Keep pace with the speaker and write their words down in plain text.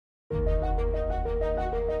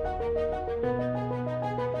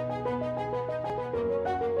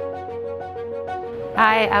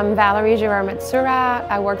Hi, I'm Valerie Girard-Matsura.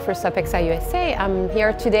 I work for Sopexat USA. I'm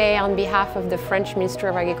here today on behalf of the French Ministry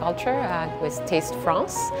of Agriculture with Taste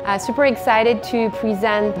France. Super excited to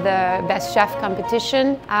present the Best Chef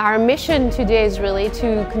competition. Our mission today is really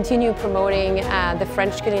to continue promoting the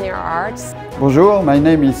French culinary arts. Bonjour, my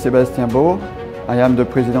name is Sébastien Beau. I am the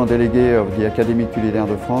President Délégué of the Académie Culinaire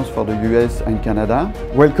de France for the US and Canada.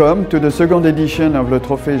 Welcome to the second edition of the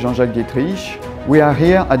Trophée Jean Jacques Dietrich. We are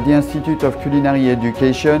here at the Institute of Culinary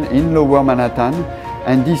Education in Lower Manhattan,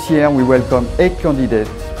 and this year we welcome 8 candidates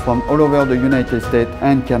from all over the United States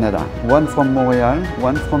and Canada. One from Montreal,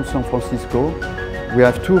 one from San Francisco. We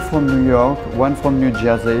have 2 from New York, 1 from New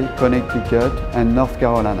Jersey, Connecticut and North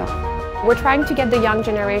Carolina. We're trying to get the young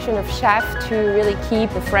generation of chefs to really keep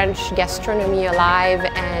the French gastronomy alive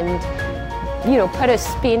and put a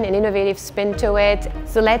spin, an innovative spin to it.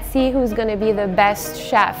 So let's see who's going to be the best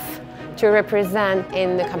chef to represent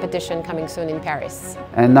in the competition coming soon in Paris.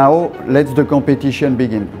 And now, let the competition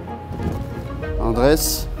begin.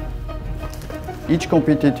 Andres. Each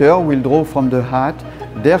competitor will draw from the hat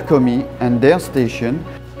their commis and their station.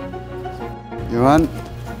 Johan.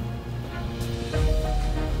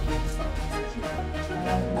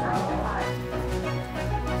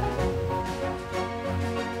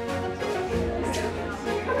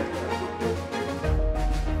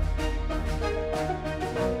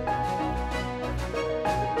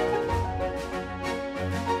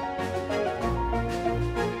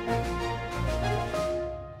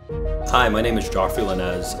 Hi, my name is Joffrey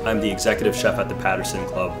Linez. I'm the executive chef at the Patterson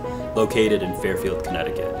Club, located in Fairfield,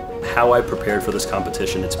 Connecticut. How I prepared for this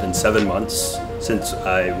competition, it's been 7 months since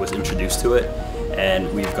I was introduced to it,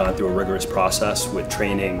 and we've gone through a rigorous process with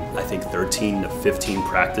training, I think 13 to 15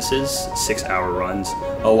 practices, 6-hour runs,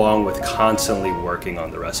 along with constantly working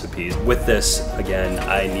on the recipes. With this, again,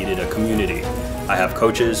 I needed a community. I have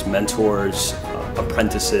coaches, mentors,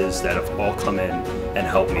 apprentices that have all come in and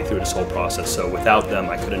helped me through this whole process. So without them,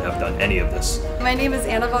 I couldn't have done any of this. My name is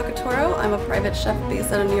Anna Valcatoro. I'm a private chef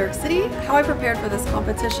based out of New York City. How I prepared for this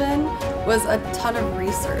competition was a ton of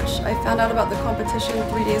research. I found out about the competition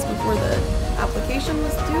 3 days before the application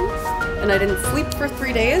was due, and I didn't sleep for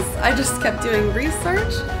 3 days. I just kept doing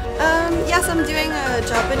research. Yes, I'm doing a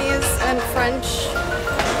Japanese and French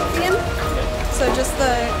theme. So just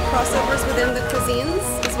the crossovers within the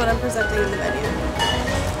cuisines is what I'm presenting in the menu.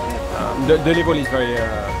 The level is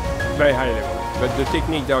very high level, but the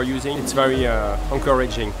technique they are using, it's very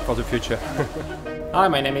encouraging for the future. Hi,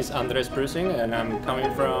 my name is Andres Brusing and I'm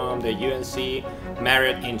coming from the UNC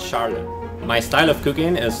Marriott in Charlotte. My style of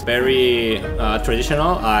cooking is very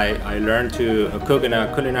traditional. I learned to cook in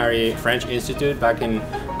a culinary French institute back in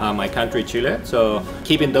my country, Chile. So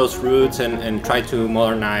keeping those roots and try to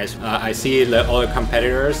modernize. I see the other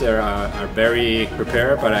competitors that are very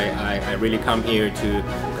prepared, but I really come here to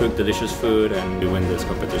cook delicious food and to win this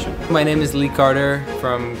competition. My name is Lee Carter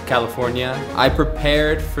from California. I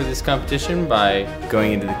prepared for this competition by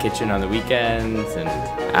going into the kitchen on the weekends and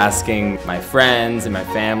asking my friends and my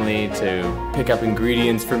family to pick up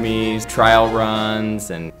ingredients for me, trial runs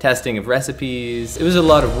and testing of recipes. It was a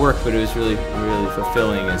lot of work, but it was really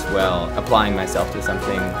fulfilling as well, applying myself to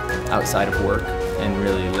something outside of work and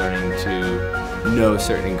really learning to know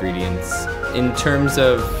certain ingredients. In terms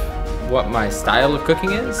of what my style of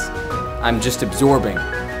cooking is, I'm just absorbing.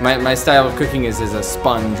 My style of cooking is as a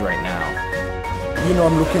sponge right now.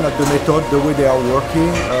 I'm looking at the method, the way they are working,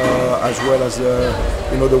 as well as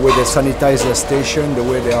the way they sanitize their station, the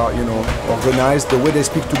way they are organized, the way they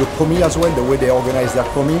speak to the commis as well, the way they organize their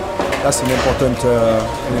commis. That's an important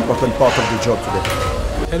part of the job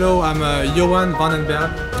today. Hello, I'm Johan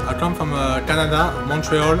Vandenberg. I come from Canada,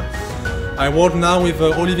 Montreal. I work now with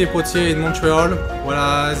Olivier Potier in Montreal.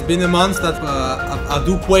 Well, it's been a month that I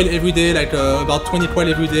do quail every day, like about 20 quail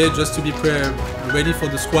every day, just to be ready for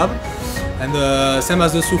the squab. And same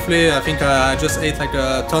as the souffle, I think I just ate like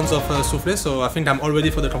tons of souffle, so I think I'm all ready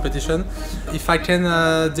for the competition. If I can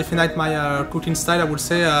define my cooking style, I would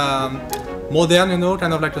say modern,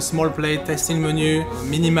 kind of like a small plate, tasting menu,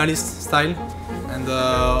 minimalist style. And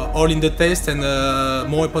all in the taste, and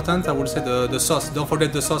more important, I would say the sauce. Don't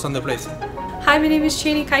forget the sauce on the plate. Hi, my name is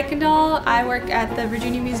Cheney Kuykendall. I work at the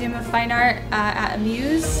Virginia Museum of Fine Art at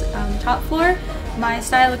Muse, top floor. My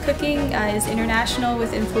style of cooking is international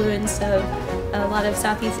with influence of a lot of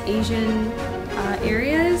Southeast Asian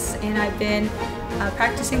areas, and I've been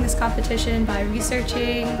practicing this competition by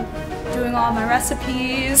researching, doing all my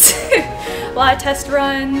recipes, a lot of test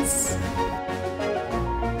runs.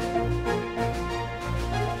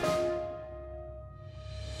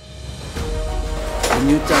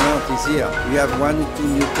 New talent is here. We have 1 or 2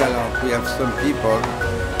 new talent. We have some people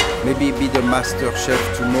maybe be the master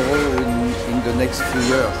chef tomorrow in the next few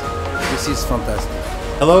years. This is fantastic.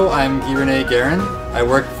 Hello, I'm Guy René Guerin. I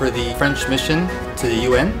work for the French mission to the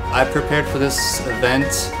UN. I prepared for this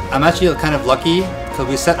event. I'm actually kind of lucky because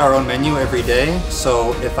we set our own menu every day.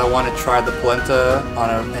 So if I want to try the polenta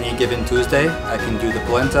on any given Tuesday, I can do the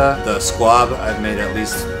polenta. The squab, I've made at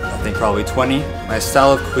least, I think probably 20. My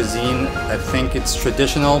style of cuisine, I think it's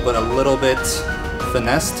traditional but a little bit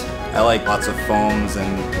finessed. I like lots of foams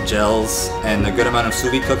and gels and a good amount of sous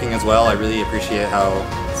vide cooking as well. I really appreciate how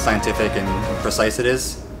scientific and precise it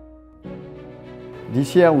is.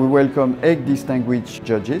 This year we welcome 8 distinguished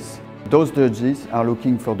judges. Those judges are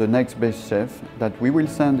looking for the next best chef that we will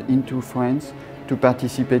send into France to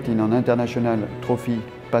participate in an international Trophée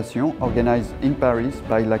Passion organized in Paris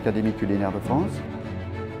by l'Académie Culinaire de France.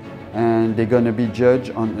 And they're going to be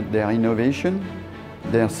judged on their innovation,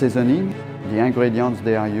 their seasoning, the ingredients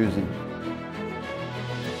they are using.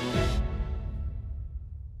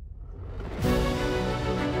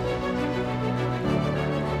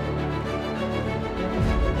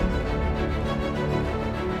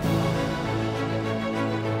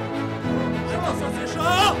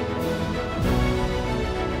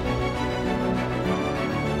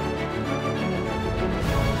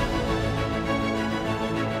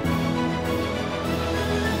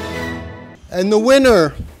 And the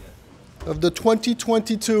winner of the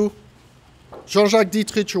 2022 Jean Jacques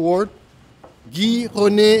Dietrich Award, Guy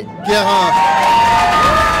René Guerin.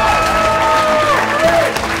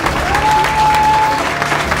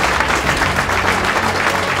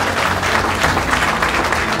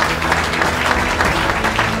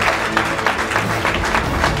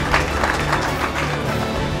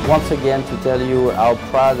 Once again to tell you how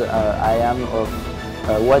proud I am of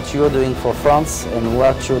what you're doing for France and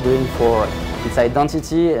what you're doing for its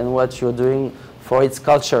identity and what you're doing for its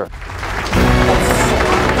culture.